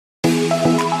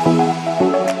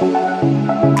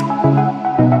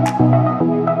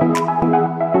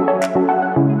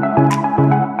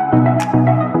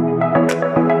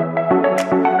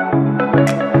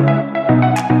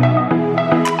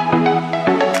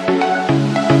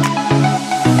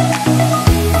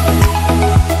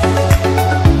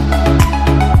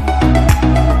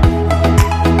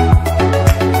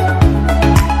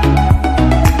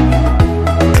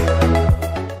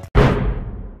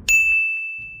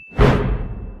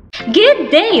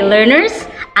Good day, learners!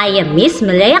 I am Miss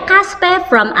Malaya Caspe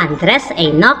from Andres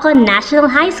A. Nocon National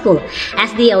High School,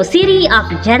 SDO City of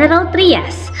General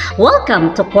Trias.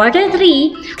 Welcome to Quarter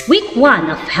 3, Week 1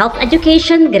 of Health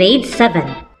Education, Grade 7.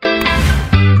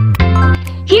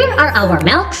 Here are our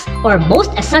MELCs, or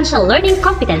most essential learning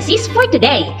competencies for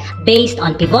today, based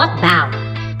on Pivot Bow.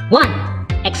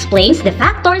 1. Explains the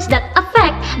factors that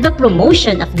affect the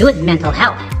promotion of good mental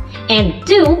health. And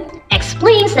 2.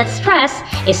 Explains that stress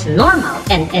is normal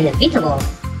and inevitable.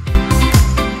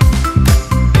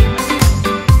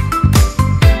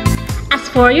 As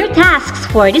for your tasks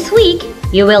for this week,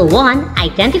 you will 1.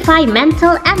 Identify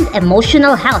mental and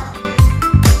emotional health.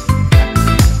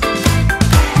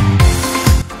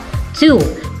 2.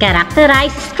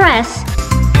 Characterize stress.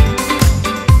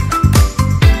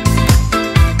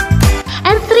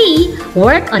 And 3.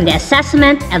 Work on the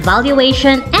assessment,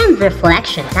 evaluation, and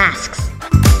reflection tasks.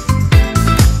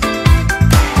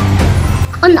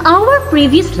 On our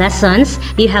previous lessons,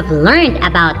 you have learned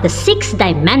about the 6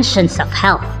 dimensions of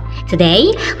health.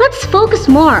 Today, let's focus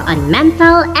more on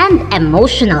mental and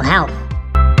emotional health.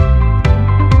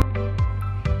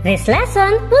 This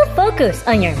lesson will focus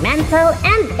on your mental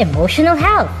and emotional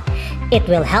health. It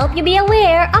will help you be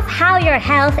aware of how your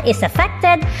health is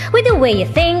affected with the way you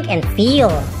think and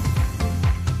feel.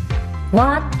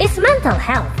 What is mental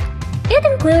health? It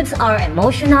includes our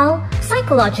emotional,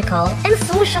 psychological, and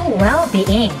social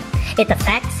well-being. It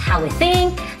affects how we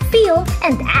think, feel,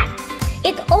 and act.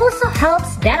 It also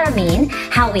helps determine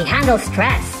how we handle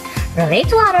stress, relate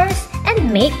to others,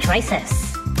 and make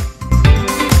choices.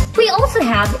 We also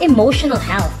have emotional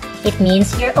health. It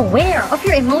means you're aware of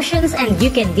your emotions and you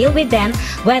can deal with them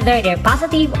whether they're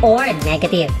positive or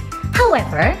negative.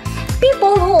 However,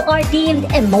 people who are deemed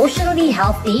emotionally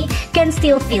healthy can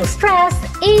still feel stress,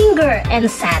 anger, and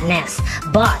sadness,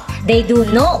 but they do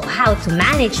know how to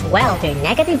manage well their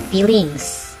negative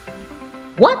feelings.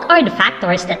 What are the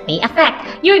factors that may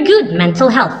affect your good mental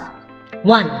health?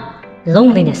 1.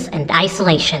 Loneliness and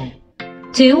isolation.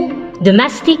 2.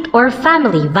 Domestic or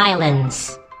family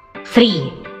violence.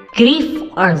 3. Grief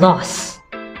or loss.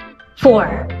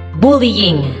 4.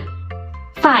 Bullying.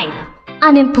 5.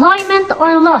 Unemployment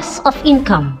or loss of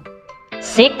income.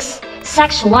 6.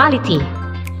 Sexuality.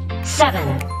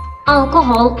 7.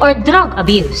 Alcohol or drug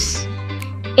abuse.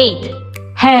 8.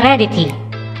 Heredity.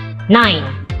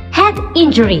 9. Head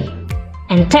injury.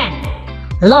 And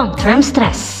 10. Long-term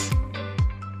stress.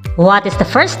 What is the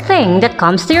first thing that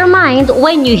comes to your mind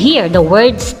when you hear the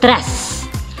word stress?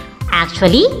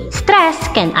 Actually, stress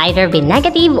can either be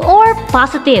negative or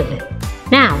positive.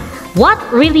 Now, what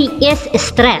really is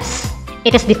stress?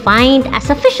 It is defined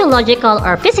as a physiological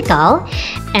or physical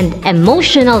and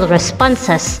emotional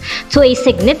responses to a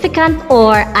significant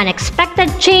or unexpected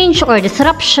change or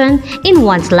disruption in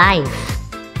one's life.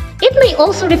 It may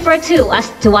also refer to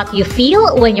as to what you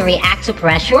feel when you react to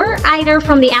pressure, either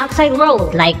from the outside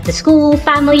world like the school,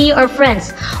 family, or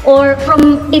friends, or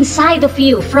from inside of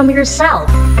you, from yourself.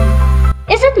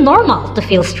 Is it normal to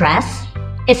feel stress?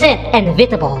 Is it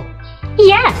inevitable?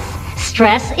 Yes!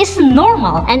 Stress is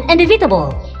normal and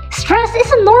inevitable. Stress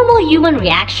is a normal human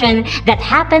reaction that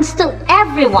happens to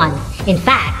everyone. In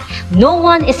fact, no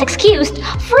one is excused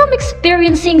from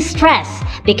experiencing stress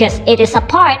because it is a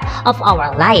part of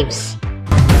our lives.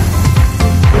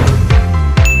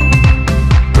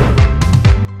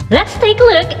 Let's take a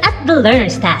look at the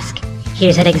learner's task.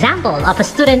 Here's an example of a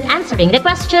student answering the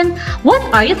question, "What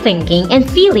are you thinking and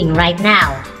feeling right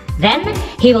now?" Then,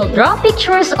 he will draw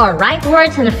pictures or write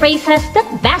words and phrases that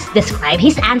best describe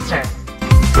his answer.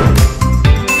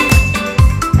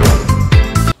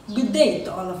 Good day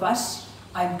to all of us.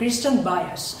 I'm Christian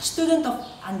Bias, a student of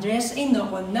Andres A.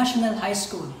 Nocon National High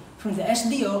School from the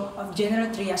SDO of General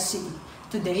Trias City.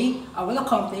 Today, I will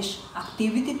accomplish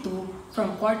Activity 2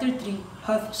 from Quarter 3,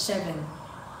 Health 7.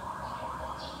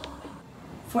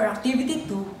 For Activity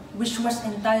 2, which was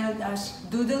entitled as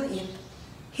Doodle It,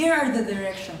 here are the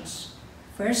directions.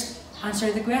 First,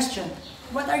 answer the question,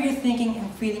 what are you thinking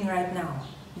and feeling right now?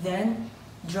 Then,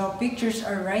 draw pictures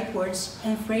or write words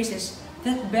and phrases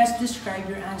that best describe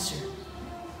your answer.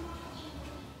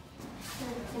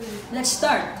 Let's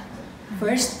start.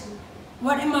 First,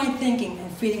 what am I thinking and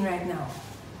feeling right now?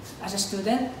 As a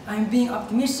student, I'm being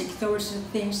optimistic towards the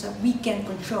things that we can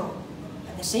control.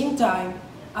 At the same time,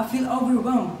 I feel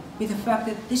overwhelmed with the fact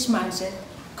that this mindset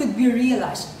could be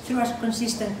realized through a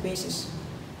consistent basis.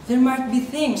 There might be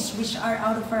things which are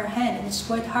out of our hand and it's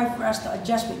quite hard for us to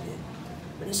adjust with it.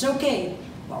 But it's okay.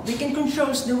 What we can control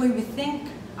is the way we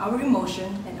think, our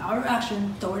emotion, and our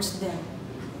action towards them.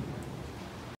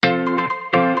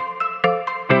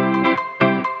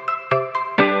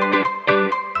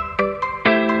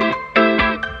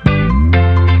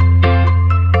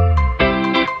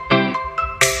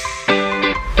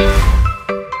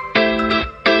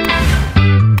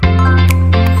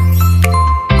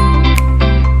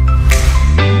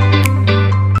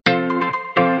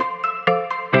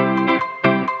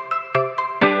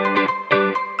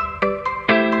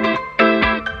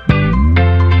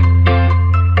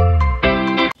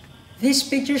 This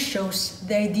picture shows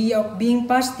the idea of being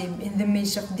positive in the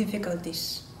midst of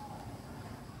difficulties.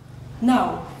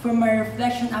 Now, for my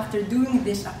reflection after doing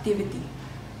this activity.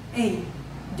 A.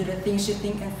 Do the things you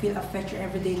think and feel affect your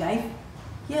everyday life?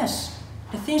 Yes,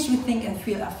 the things we think and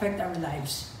feel affect our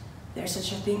lives. There is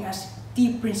such a thing as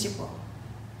T principle.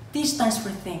 T stands for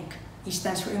think, E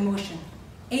stands for emotion,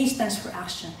 A stands for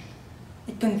action.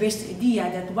 It conveys the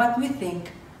idea that what we think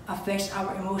affects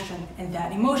our emotion, and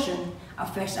that emotion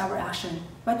affects our action,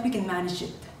 but we can manage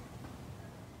it.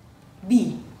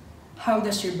 B. How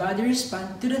does your body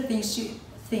respond to the things you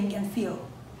think and feel?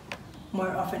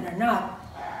 More often or not,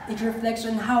 it reflects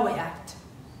on how I act.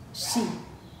 C.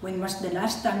 When was the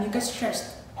last time you got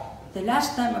stressed? The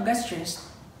last time I got stressed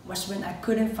was when I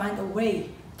couldn't find a way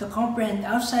to comprehend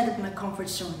outside of my comfort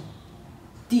zone.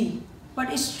 D.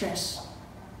 What is stress?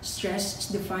 Stress is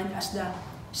defined as the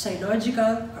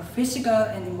psychological or physical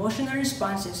and emotional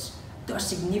responses to a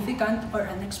significant or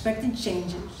unexpected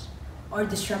changes or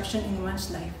disruption in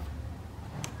one's life.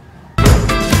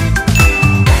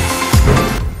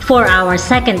 For our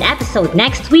second episode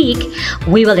next week,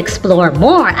 we will explore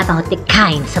more about the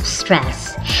kinds of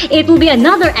stress. It will be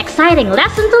another exciting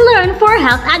lesson to learn for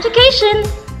health education.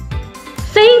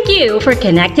 Thank you for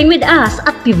connecting with us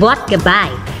at Pivot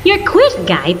Gabay, your quick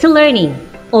guide to learning.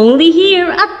 Only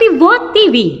here at Pivot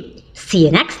TV. See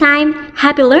you next time.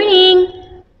 Happy learning!